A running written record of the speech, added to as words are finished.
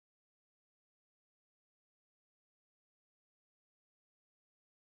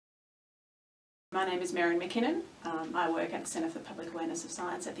My name is Merryn McKinnon. I work at the Centre for Public Awareness of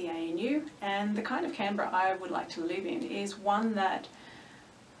Science at the ANU, and the kind of Canberra I would like to live in is one that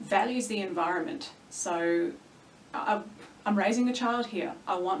values the environment. So I'm raising a child here.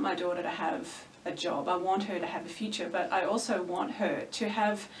 I want my daughter to have a job. I want her to have a future, but I also want her to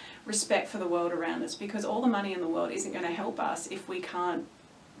have respect for the world around us, because all the money in the world isn't going to help us if we can't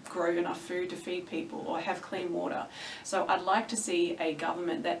grow enough food to feed people or have clean water. So I'd like to see a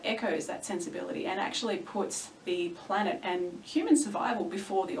government that echoes that sensibility and actually puts the planet and human survival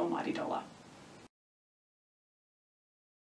before the almighty dollar.